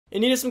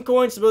and needed some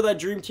coins to build that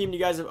dream team you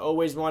guys have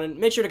always wanted,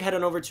 make sure to head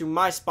on over to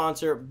my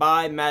sponsor,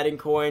 Buy Madden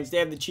Coins. They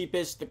have the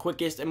cheapest, the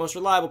quickest, and most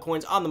reliable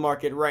coins on the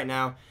market right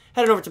now.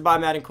 Head on over to Buy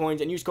Madden Coins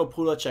and use code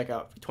Poodle at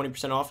checkout for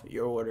 20% off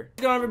your order.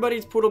 What's going on, everybody?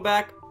 It's Poodle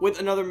back with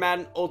another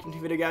Madden Ultimate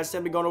Team video, guys.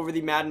 Today we're going over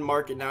the Madden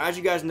market. Now, as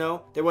you guys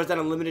know, there was that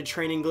unlimited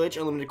training glitch,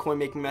 unlimited coin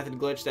making method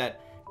glitch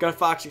that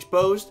Gunfox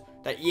exposed,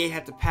 that EA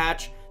had to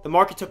patch. The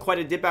market took quite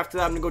a dip after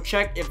that. I'm going to go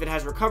check if it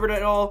has recovered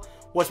at all.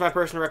 What's my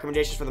personal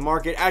recommendations for the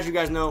market? As you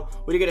guys know,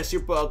 we did get a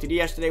Super Bowl LTD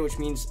yesterday, which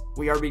means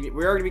we are going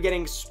to be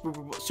getting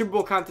Super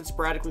Bowl content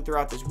sporadically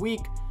throughout this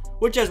week,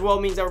 which as well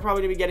means that we're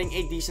probably going to be getting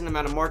a decent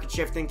amount of market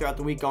shifting throughout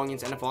the week going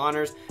into NFL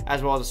honors,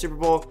 as well as the Super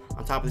Bowl,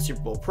 on top of the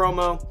Super Bowl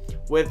promo,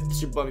 with the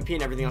Super Bowl MVP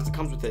and everything else that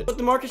comes with it. But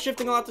the market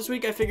shifting a lot this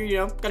week, I figured,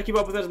 got to keep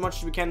up with it as much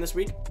as we can this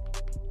week.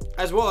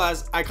 As well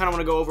as, I kind of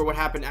want to go over what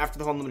happened after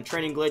the whole unlimited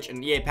training glitch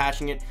and EA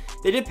patching it.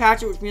 They did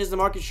patch it, which means the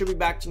market should be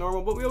back to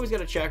normal, but we always got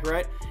to check,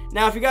 right?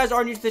 Now, if you guys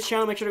are new to this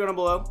channel, make sure to go down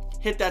below,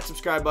 hit that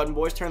subscribe button,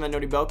 boys, turn that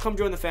noti bell, come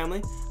join the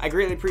family. I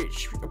greatly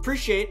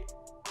appreciate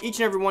each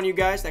and every one of you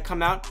guys that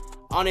come out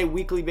on a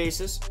weekly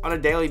basis, on a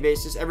daily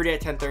basis, every day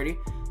at 10:30.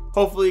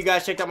 Hopefully, you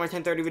guys checked out my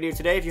 10:30 video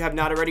today. If you have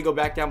not already, go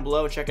back down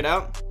below and check it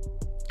out.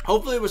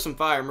 Hopefully, it was some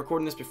fire. I'm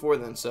recording this before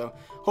then, so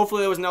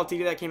hopefully, there was an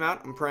LTD that came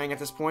out. I'm praying at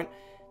this point.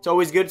 It's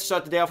always good to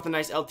start the day off with a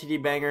nice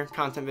LTD banger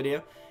content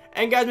video.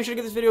 And guys, make sure to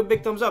give this video a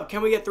big thumbs up.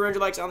 Can we get 300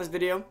 likes on this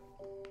video?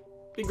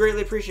 Be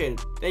greatly appreciated.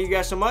 Thank you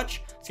guys so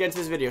much. Let's get into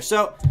this video.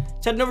 So,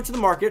 heading over to the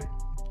market.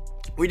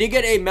 We did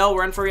get a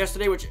Renfro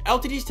yesterday, which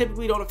LTDs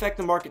typically don't affect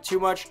the market too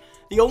much.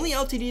 The only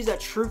LTDs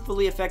that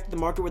truthfully affected the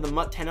market were the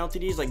MUT 10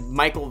 LTDs, like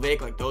Michael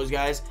Vick, like those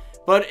guys.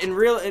 But in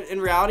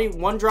reality,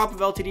 one drop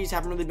of LTDs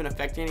haven't really been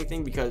affecting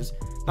anything because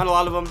not a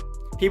lot of them.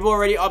 People are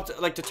already up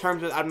to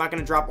terms with I'm not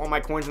going to drop all my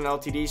coins on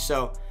LTDs,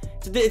 so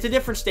it's a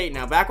different state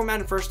now. Back when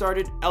Madden first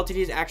started,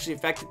 LTDs actually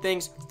affected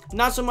things.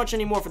 Not so much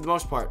anymore for the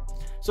most part.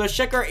 So let's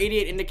check our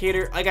 88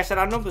 indicator. Like I said,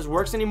 I don't know if this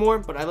works anymore,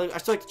 but I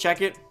still like to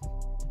check it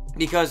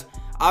because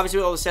obviously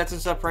with all the sets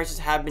and stuff, prices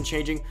have been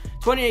changing.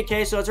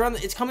 28K, so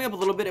it's coming up a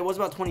little bit. It was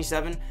about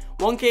 27.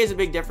 1K is a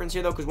big difference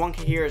here though, because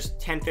 1K here is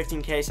 10,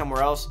 15K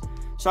somewhere else.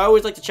 So I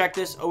always like to check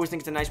this. Always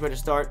think it's a nice way to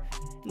start.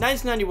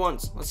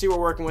 1991s. Let's see what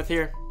we're working with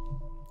here.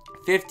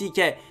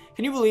 50K.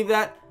 Can you believe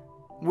that?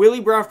 Willie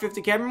Brown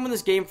 50K. I remember when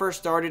this game first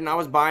started and I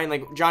was buying,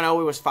 like, John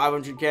Elway was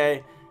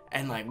 500K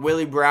and like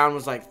Willie Brown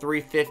was like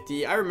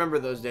 350. I remember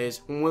those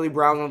days when Willie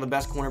Brown was one of the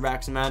best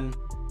cornerbacks in Madden.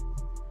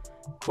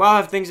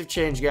 Wow, how things have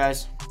changed,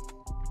 guys.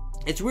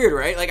 It's weird,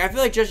 right? Like, I feel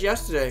like just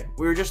yesterday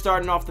we were just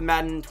starting off the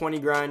Madden 20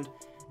 grind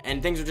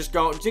and things were just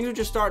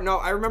starting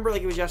off. I remember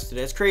like it was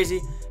yesterday. It's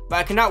crazy, but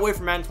I cannot wait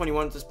for Madden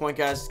 21 at this point,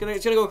 guys.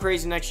 It's gonna go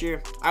crazy next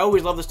year. I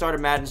always love the start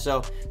of Madden,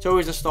 so it's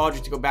always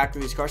nostalgic to go back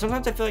through these cards.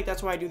 Sometimes I feel like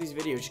that's why I do these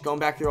videos, just going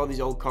back through all these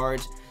old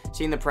cards,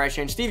 seeing the price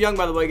change. Steve Young,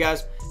 by the way,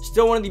 guys,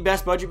 still one of the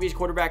best budget-based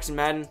quarterbacks in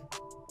Madden.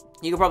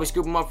 You can probably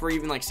scoop him up for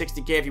even like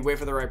 60K if you wait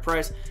for the right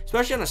price,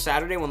 especially on a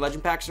Saturday when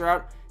legend packs are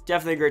out.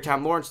 Definitely a great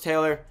time. Lawrence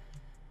Taylor.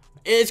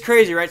 It's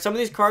crazy, right? Some of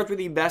these cards were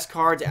the best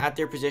cards at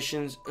their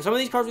positions. Some of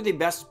these cards were the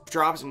best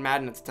drops in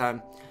Madden at the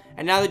time.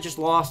 And now they just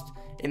lost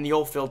in the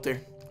old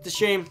filter. It's a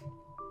shame.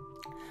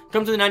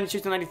 Come to the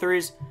 92s to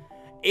 93s.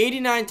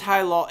 89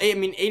 Ty Law.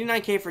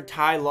 89K for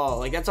Ty Law.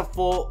 Like, that's a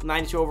full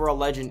 92 overall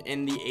legend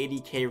in the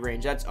 80K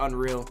range. That's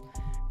unreal.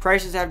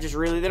 Prices have just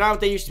really, they're not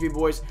what they used to be,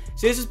 boys.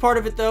 So this is part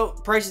of it, though.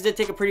 Prices did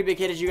take a pretty big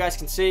hit, as you guys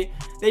can see.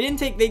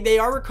 They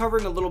are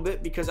recovering a little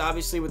bit because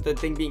obviously with the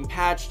thing being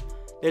patched,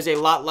 there's a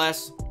lot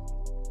less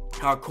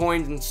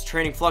coins and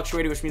trading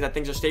fluctuating, which means that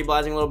things are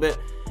stabilizing a little bit.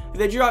 If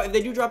they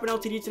do drop an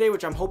LTD today,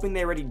 which I'm hoping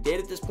they already did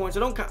at this point, so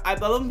I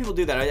love when people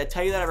do that. I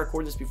tell you that I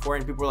recorded this before,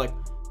 and people are like,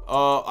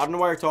 I don't know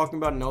why you're talking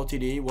about an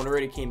LTD. One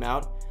already came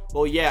out.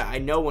 Well, yeah, I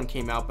know one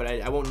came out, but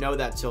I won't know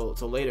that till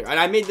later. And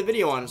I made the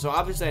video on it, so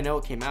obviously I know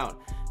it came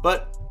out.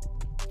 But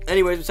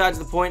anyways, besides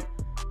the point,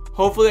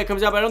 hopefully that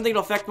comes out, but I don't think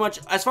it'll affect much.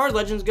 As far as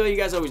legends go, you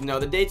guys always know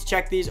the dates.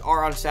 Check these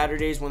are on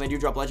Saturdays when they do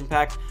drop legend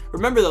packs.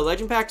 Remember, though,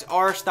 legend packs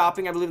are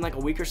stopping, I believe, in like a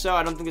week or so.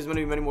 I don't think there's going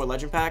to be many more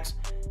legend packs.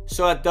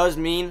 So that does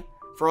mean,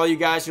 for all you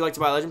guys who like to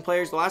buy legend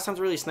players, the last time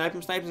to really snipe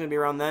them, sniping is going to be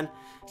around then.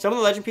 Some of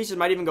the legend pieces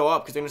might even go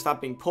up because they're going to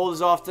stop being pulled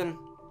as often.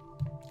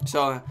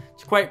 So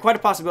it's quite a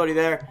possibility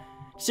there.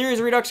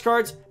 Series Redux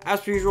cards, as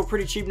per usual,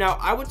 pretty cheap. Now,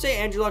 I would say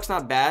Andrew Luck's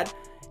not bad.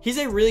 He's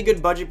a really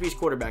good budget piece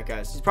quarterback,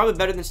 guys. He's probably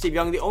better than Steve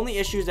Young. The only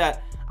issue is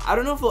that I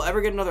don't know if he'll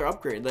ever get another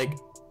upgrade. Like,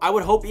 I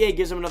would hope EA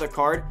gives him another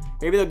card.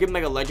 Maybe they'll give him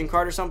like a legend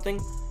card or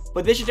something.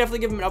 But they should definitely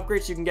give him an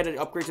upgrade so you can get an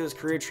upgrade to this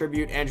career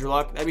tribute, Andrew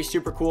Luck. That'd be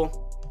super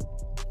cool.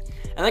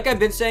 And like I've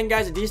been saying,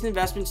 guys, a decent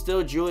investment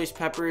still, Julius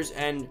Peppers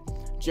and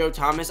Joe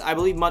Thomas. I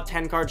believe MUT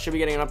 10 cards should be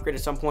getting an upgrade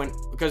at some point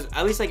because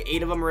at least like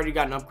 8 of them already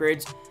gotten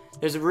upgrades.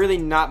 There's really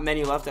not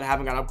many left that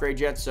haven't got upgrades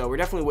yet, so we're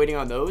definitely waiting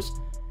on those.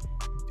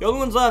 The only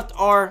ones left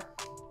are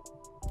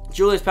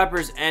Julius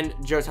Peppers and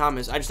Joe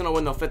Thomas. I just don't know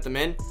when they'll fit them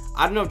in.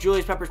 I don't know if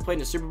Julius Peppers played in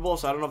the Super Bowl,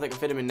 so I don't know if they can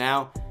fit him in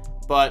now.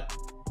 But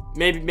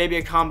maybe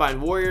a Combine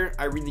Warrior.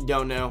 I really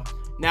don't know.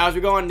 Now, as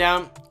we go on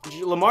down,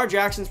 Lamar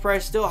Jackson's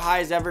price still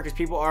high as ever because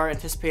people are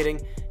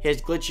anticipating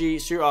his glitchy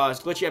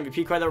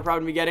MVP card that we're probably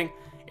going to be getting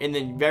in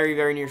the very,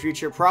 very near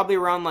future. Probably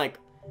around like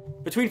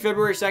between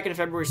February 2nd and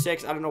February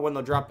 6th. I don't know when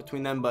they'll drop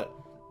between them, but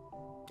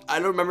I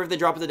don't remember if they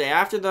drop it the day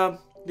after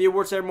the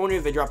award ceremony,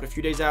 if they dropped a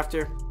few days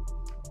after.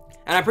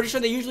 And I'm pretty sure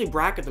they usually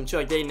bracket them too.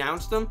 Like, they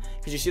announce them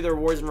because you see the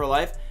rewards in real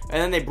life,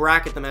 and then they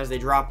bracket them as they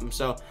drop them.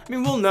 So, I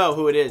mean, we'll know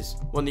who it is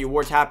when the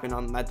awards happen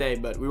on that day,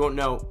 but we won't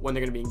know when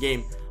they're going to be in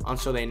game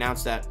until they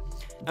announce that.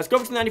 Let's go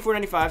over to the 94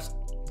 95s.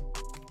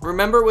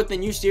 Remember, with the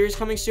new series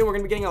coming soon, we're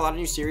going to be getting a lot of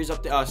new series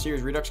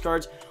series Redux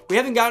cards. We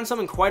haven't gotten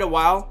some in quite a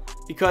while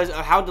because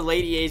of how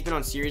delayed EA has been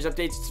on series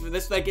updates.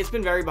 It's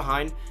been very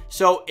behind.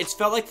 So it's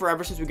felt like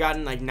forever since we've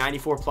gotten like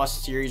 94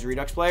 plus series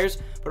Redux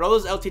players. But all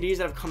those LTDs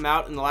that have come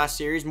out in the last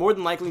series, more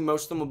than likely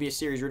most of them will be a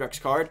series Redux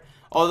card.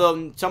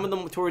 Although some of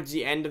them towards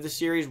the end of the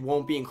series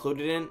won't be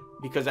included in,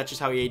 because that's just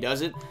how EA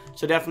does it.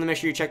 So definitely make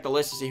sure you check the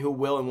list to see who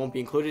will and won't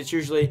be included. It's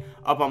usually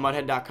up on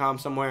mudhead.com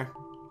somewhere.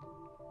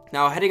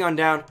 Now heading on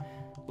down.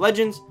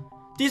 Legends,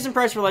 decent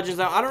price for Legends.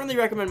 Now, I don't really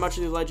recommend much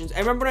of these Legends. I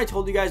remember when I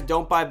told you guys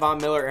don't buy Von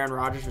Miller, Aaron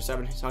Rodgers for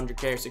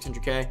 700k or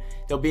 600k.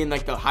 They'll be in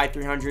like the high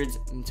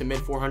 300s to mid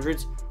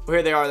 400s. Well,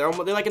 here they are.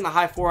 They're like in the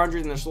high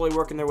 400s, and they're slowly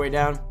working their way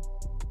down.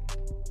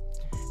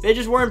 They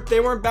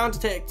weren't bound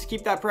to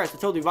keep that price. I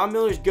told you, Von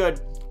Miller's good,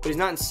 but he's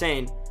not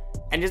insane,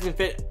 and doesn't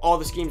fit all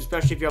the schemes,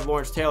 especially if you have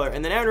Lawrence Taylor.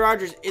 And then Aaron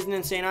Rodgers isn't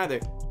insane either.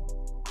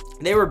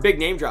 They were big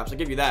name drops, I'll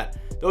give you that.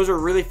 Those were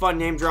really fun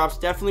name drops.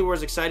 Definitely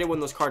was excited when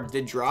those cards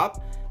did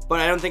drop, but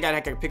I don't think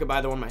I'd pick up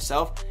either one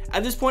myself.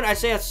 At this point, I'd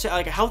say it's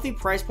like a healthy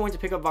price point to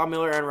pick up Von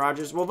Miller and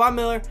Rodgers. Well, Von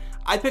Miller,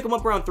 I'd pick him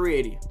up around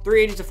 380.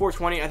 380 to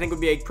 420, I think would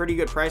be a pretty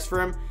good price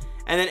for him.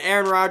 And then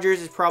Aaron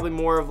Rodgers is probably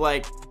more of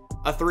like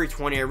a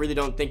 320. I really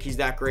don't think he's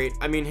that great.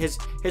 I mean, his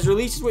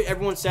release is what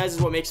everyone says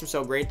is what makes him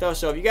so great, though.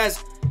 So if you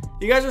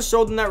guys are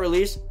sold in that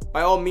release,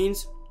 by all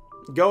means,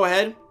 go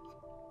ahead,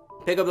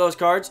 pick up those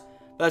cards.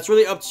 But that's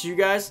really up to you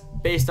guys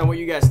based on what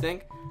you guys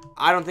think.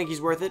 I don't think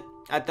he's worth it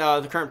at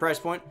the current price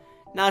point.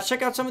 Now, let's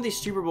check out some of these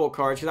Super Bowl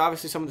cards, because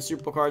obviously some of the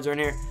Super Bowl cards are in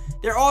here.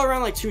 They're all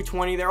around like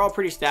 220. They're all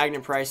pretty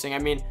stagnant pricing. I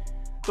mean,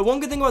 the one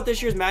good thing about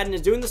this year's Madden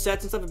is doing the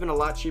sets and stuff have been a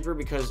lot cheaper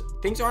because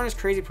things aren't as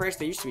crazy priced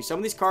they used to be. Some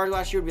of these cards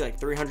last year would be like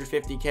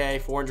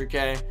 350k,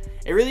 400k.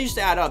 It really used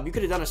to add up. You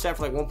could have done a set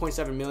for like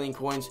 1.7 million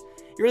coins.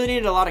 You really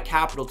needed a lot of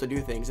capital to do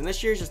things, and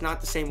this year's just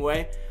not the same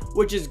way,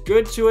 which is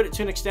good to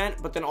an extent,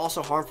 but then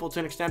also harmful to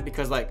an extent,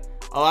 because like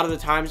a lot of the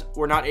times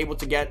we're not able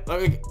to get,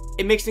 like,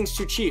 it makes things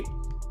too cheap.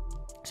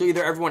 So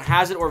either everyone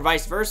has it or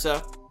vice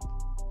versa.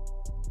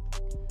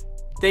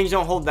 Things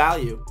don't hold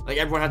value. Like,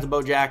 everyone has a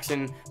Bo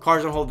Jackson.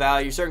 Cars don't hold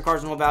value. Certain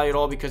cars don't hold value at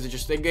all because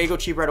they go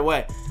cheap right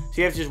away. So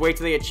you have to just wait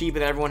till they get cheap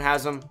and then everyone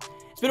has them.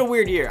 It's been a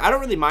weird year. I don't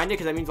really mind it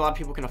because that means a lot of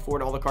people can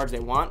afford all the cards they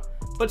want.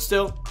 But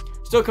still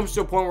comes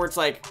to a point where it's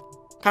like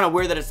kind of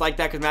weird that it's like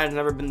that, because Madden's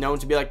never been known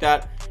to be like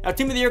that. Now,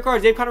 Team of the Year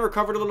cards, they've kind of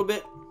recovered a little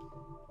bit.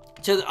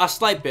 To a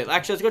slight bit.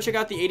 Actually, let's go check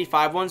out the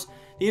 85 ones.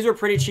 These were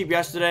pretty cheap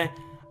yesterday.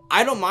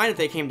 I don't mind if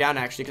they came down,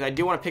 actually, because I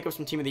do want to pick up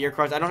some Team of the Year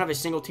cards. I don't have a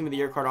single Team of the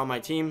Year card on my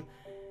team.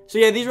 So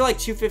yeah, these were like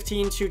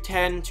 215,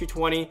 210,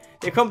 220.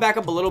 They've come back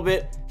up a little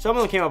bit. Some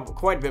of them came up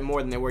quite a bit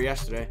more than they were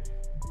yesterday.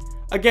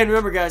 Again,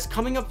 remember guys,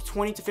 coming up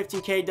 20 to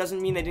 15k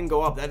doesn't mean they didn't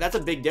go up. That's a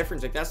big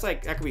difference. Like,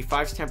 that could be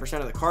 5 to 10%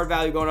 of the card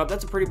value going up.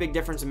 That's a pretty big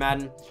difference in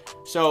Madden.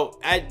 So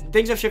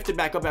things have shifted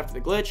back up after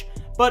the glitch.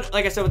 But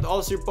like I said, with all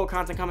the Super Bowl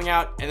content coming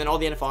out, and then all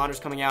the NFL honors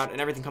coming out,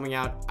 and everything coming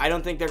out, I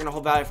don't think they're going to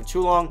hold value for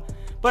too long.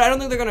 But I don't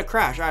think they're going to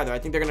crash either. I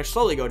think they're going to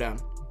slowly go down.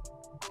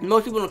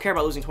 Most people don't care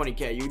about losing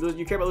 20k.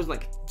 You care about losing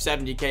like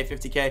 70k,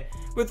 50k.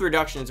 With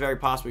reduction, it's very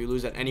possible you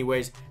lose that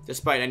anyways,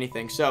 despite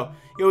anything. So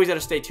you always got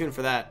to stay tuned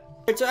for that.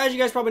 Right, so as you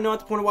guys probably know at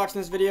the point of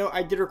watching this video,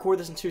 I did record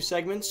this in 2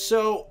 segments.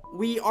 So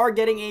we are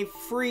getting a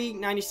free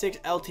 96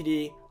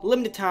 LTD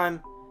limited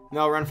time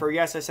Mel Renfro.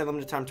 Yes, I said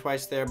limited time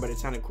twice there, but it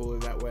sounded cooler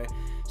that way.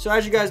 So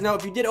as you guys know,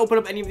 if you did open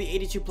up any of the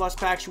 82 plus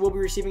packs, you will be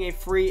receiving a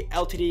free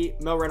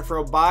LTD Mel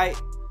Renfro by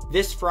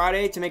this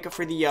Friday to make up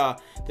for the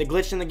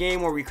glitch in the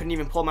game where we couldn't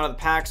even pull them out of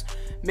the packs.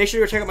 Make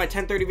sure to check out my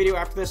 10:30 video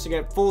after this to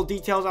get full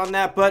details on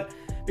that. But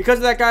because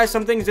of that, guys,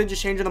 some things did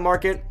just change in the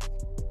market.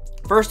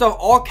 First off,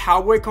 all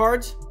Cowboy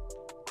cards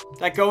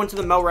that go into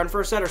the Mel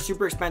Renfro set are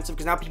super expensive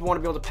because now people want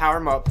to be able to power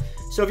them up.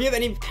 So if you have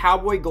any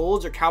Cowboy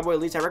Golds or Cowboy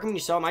Elites, I recommend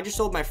you sell them. I just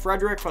sold my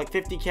Frederick for like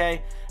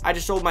 50k. I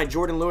just sold my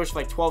Jordan Lewis for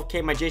like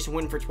 12k, my Jason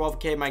Witten for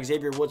 12k, my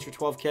Xavier Woods for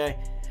 12k.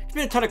 It's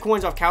been a ton of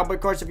coins off Cowboy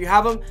cards. So if you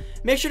have them,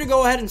 make sure to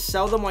go ahead and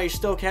sell them while you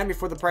still can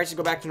before the prices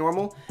go back to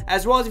normal.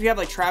 As well as if you have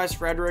like Travis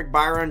Frederick,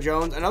 Byron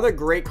Jones, another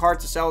great card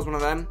to sell is one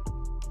of them.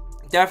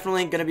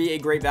 Definitely going to be a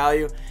great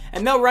value.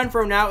 And Mel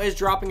Renfro now is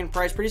dropping in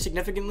price pretty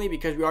significantly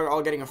because we are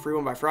all getting a free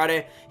one by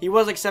Friday. He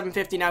was like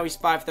 $750, now he's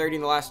 $530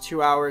 in the last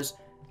 2 hours.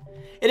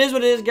 It is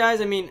what it is,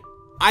 guys. I mean,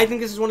 I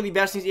think this is one of the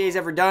best things EA's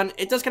ever done.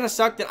 It does kind of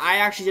suck that I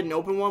actually didn't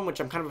open one, which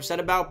I'm kind of upset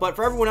about. But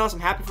for everyone else, I'm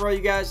happy for all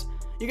you guys.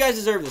 You guys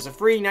deserve this. A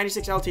free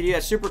 96 LTD,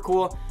 that's super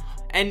cool.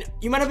 And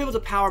you might not be able to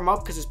power him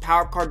up because his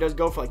power up card does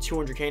go for like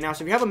 200k now.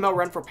 So if you have a Mel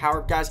Renfro power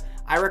up, guys,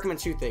 I recommend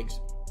 2 things.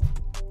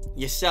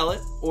 You sell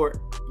it or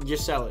you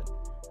sell it.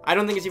 I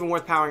don't think it's even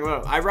worth powering him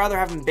up. I'd rather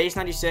have him base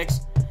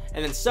 96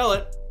 and then sell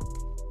it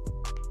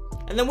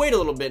and then wait a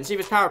little bit and see if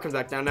his power comes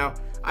back down. Now,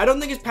 I don't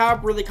think his power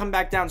up really come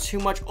back down too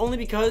much, only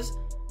because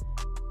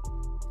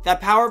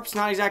that power-up's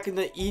not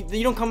exactly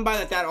you don't come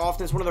by that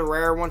often. It's one of the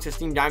rare ones, because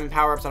Theme Diamond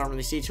power-ups I don't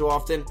really see too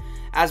often,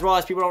 as well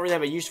as people don't really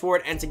have a use for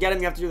it, and to get them,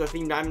 you have to do the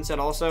Theme Diamond set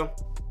also,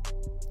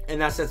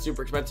 and that set's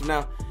super expensive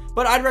now.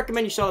 But I'd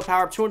recommend you sell the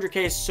power-up.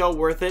 200k is so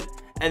worth it,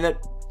 and then,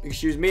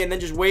 excuse me, and then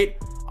just wait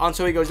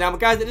until he goes down.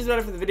 But guys, that is about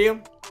it for the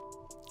video.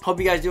 Hope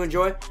you guys do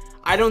enjoy.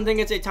 I don't think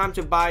it's a time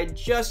to buy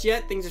just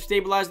yet. Things have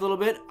stabilized a little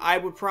bit. I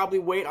would probably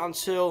wait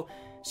until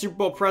Super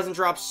Bowl present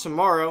drops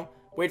tomorrow.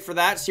 Wait for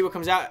that, see what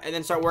comes out, and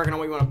then start working on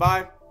what you want to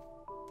buy.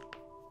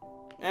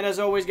 And as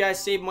always,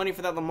 guys, save money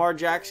for that Lamar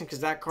Jackson,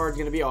 because that card's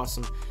going to be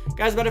awesome.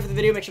 Guys, about it for the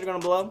video. Make sure to go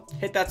down below.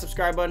 Hit that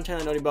subscribe button. Turn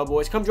that noty bell,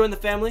 boys. Come join the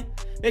family.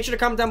 Make sure to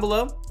comment down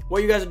below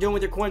what you guys are doing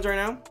with your coins right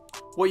now.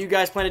 What you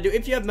guys plan to do.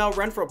 If you have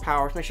Renfro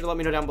powers, make sure to let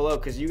me know down below,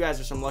 because you guys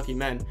are some lucky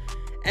men.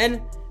 And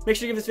make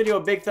sure to give this video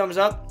a big thumbs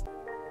up.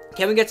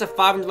 Can we get to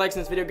 500 likes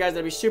in this video, guys?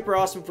 That'd be super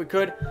awesome if we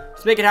could.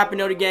 Let's make it happen,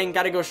 Noty Gang.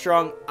 Gotta go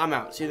strong. I'm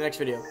out. See you in the next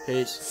video.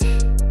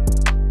 Peace.